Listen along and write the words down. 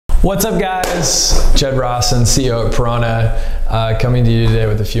What's up, guys? Jed Rawson, CEO at Pirawna, coming to you today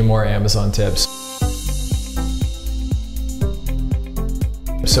with a few more Amazon tips.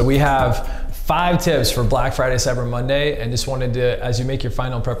 So we have 5 tips for Black Friday, Cyber Monday, and just wanted to, as you make your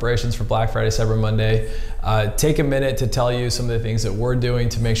final preparations for Black Friday, Cyber Monday, take a minute to tell you some of the things that we're doing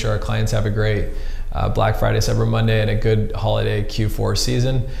to make sure our clients have a great Black Friday, Cyber Monday, and a good holiday Q4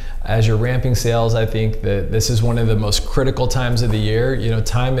 season. As you're ramping sales, I think that this is one of the most critical times of the year. You know,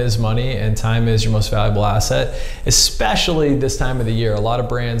 time is money and time is your most valuable asset, especially this time of the year. A lot of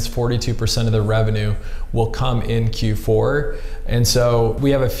brands, 42% of their revenue will come in Q4. And so we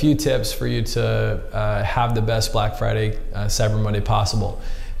have a few tips for you to have the best Black Friday, Cyber Monday possible.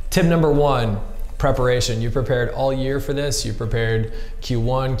 Tip number 1, preparation. You prepared all year for this. You prepared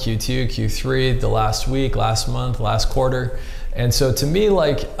Q1, Q2, Q3, the last week, last month, last quarter. And so to me,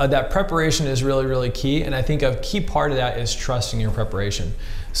 like that preparation is really, really key. And I think a key part of that is trusting your preparation.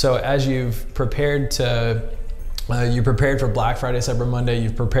 So as you've prepared to, you prepared for Black Friday, Cyber Monday,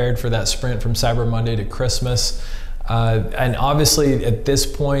 you've prepared for that sprint from Cyber Monday to Christmas. And obviously at this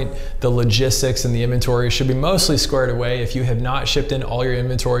point, the logistics and the inventory should be mostly squared away. If you have not shipped in all your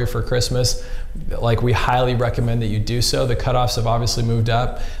inventory for Christmas, like we highly recommend that you do so. The cutoffs have obviously moved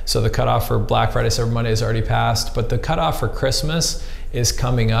up. So the cutoff for Black Friday, Cyber Monday is already passed, but the cutoff for Christmas is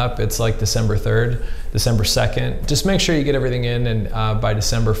coming up. It's like December 3rd, December 2nd. Just make sure you get everything in and by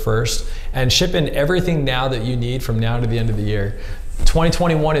December 1st and ship in everything now that you need from now to the end of the year.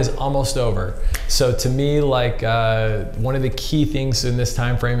 2021 is almost over. So to me, like one of the key things in this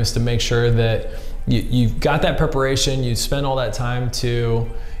time frame is to make sure that you've got that preparation, you spend all that time to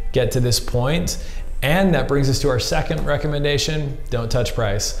get to this point. And that brings us to our second recommendation: don't touch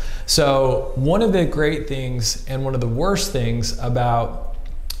price. So one of the great things and one of the worst things about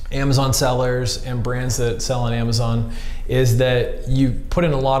Amazon sellers and brands that sell on Amazon is that you put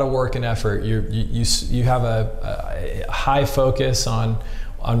in a lot of work and effort. You have a high focus on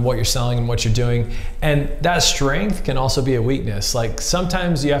what you're selling and what you're doing. And that strength can also be a weakness. Like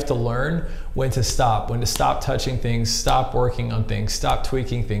sometimes you have to learn when to stop touching things, stop working on things, stop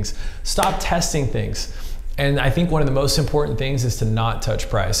tweaking things, stop testing things. And I think one of the most important things is to not touch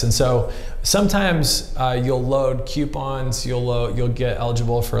price. And so sometimes you'll load coupons, you'll get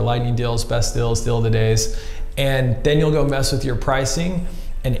eligible for lightning deals, best deals, deal of the days, and then you'll go mess with your pricing,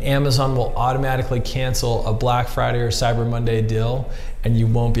 and Amazon will automatically cancel a Black Friday or Cyber Monday deal, and you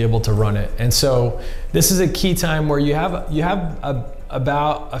won't be able to run it. And so this is a key time where you have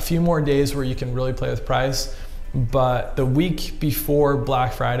about a few more days where you can really play with price, but the week before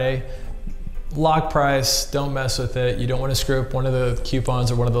Black Friday, lock price, don't mess with it. You don't want to screw up one of the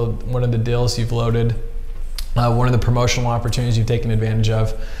coupons or one of the deals you've loaded, one of the promotional opportunities you've taken advantage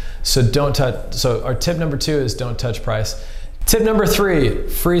of. So don't touch. So our tip number 2 is don't touch price. Tip number 3,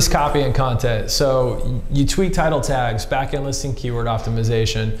 freeze copy and content. So you tweak title tags, back-end listing keyword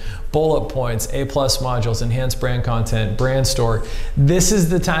optimization, bullet points, A+ modules, enhanced brand content, brand store. This is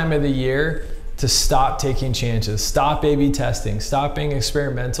the time of the year to stop taking chances, stop A/B testing, stop being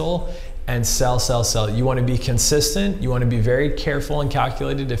experimental, and sell, sell, sell. You want to be consistent. You want to be very careful and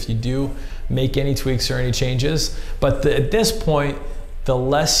calculated if you do make any tweaks or any changes. But at this point, the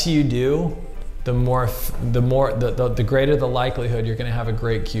less you do, the greater the likelihood you're going to have a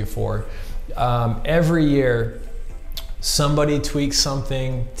great Q4. Every year, somebody tweaks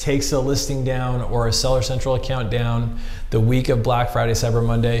something, takes a listing down or a Seller Central account down the week of Black Friday, Cyber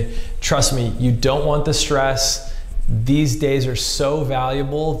Monday. Trust me, you don't want the stress. These days are so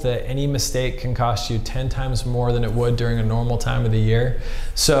valuable that any mistake can cost you 10 times more than it would during a normal time of the year.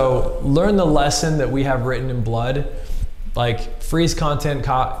 So learn the lesson that we have written in blood, like freeze content,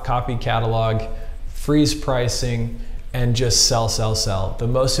 copy catalog, freeze pricing, and just sell, sell, sell. The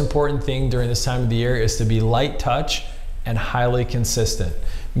most important thing during this time of the year is to be light touch and highly consistent,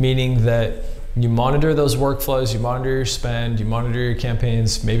 meaning that you monitor those workflows, you monitor your spend, you monitor your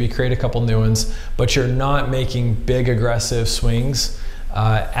campaigns, maybe create a couple new ones, but you're not making big aggressive swings,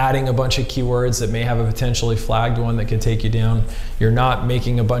 adding a bunch of keywords that may have a potentially flagged one that could take you down. You're not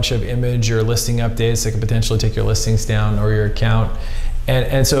making a bunch of image or listing updates that could potentially take your listings down or your account.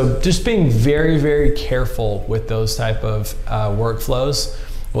 And so just being very, very careful with those type of workflows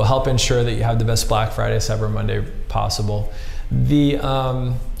will help ensure that you have the best Black Friday, Cyber Monday possible. The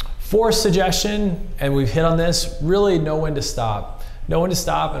 4th suggestion, and we've hit on this, really know when to stop. Know when to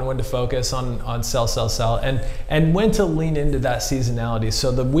stop and when to focus on sell, sell, sell, and when to lean into that seasonality.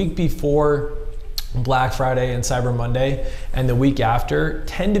 So the week before Black Friday and Cyber Monday and the week after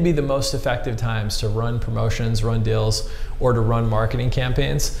tend to be the most effective times to run promotions, run deals, or to run marketing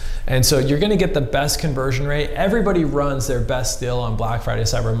campaigns. And so you're gonna get the best conversion rate. Everybody runs their best deal on Black Friday,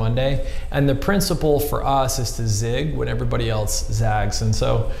 Cyber Monday. And the principle for us is to zig when everybody else zags. And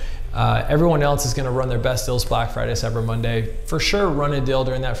so everyone else is gonna run their best deals Black Friday, Cyber Monday. For sure, run a deal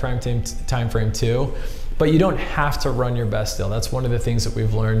during that time frame too, but you don't have to run your best deal. That's one of the things that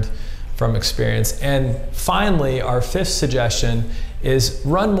we've learned from experience. And finally, our fifth suggestion is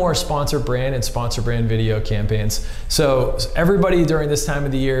run more sponsor brand and sponsor brand video campaigns. So everybody during this time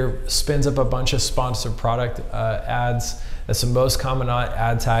of the year spins up a bunch of sponsored product ads. That's the most common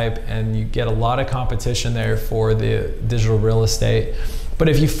ad type, and you get a lot of competition there for the digital real estate. But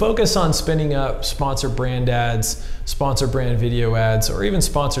if you focus on spinning up sponsor brand ads, sponsor brand video ads, or even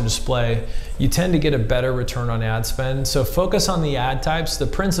sponsor display, you tend to get a better return on ad spend. So focus on the ad types. The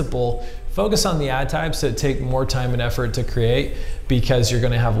principle, focus on the ad types that take more time and effort to create, because you're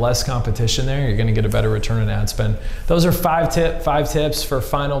gonna have less competition there. You're gonna get a better return on ad spend. Those are five tips for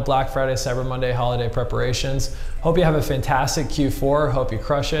final Black Friday, Cyber Monday holiday preparations. Hope you have a fantastic Q4. Hope you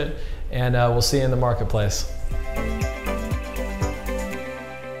crush it, and we'll see you in the marketplace.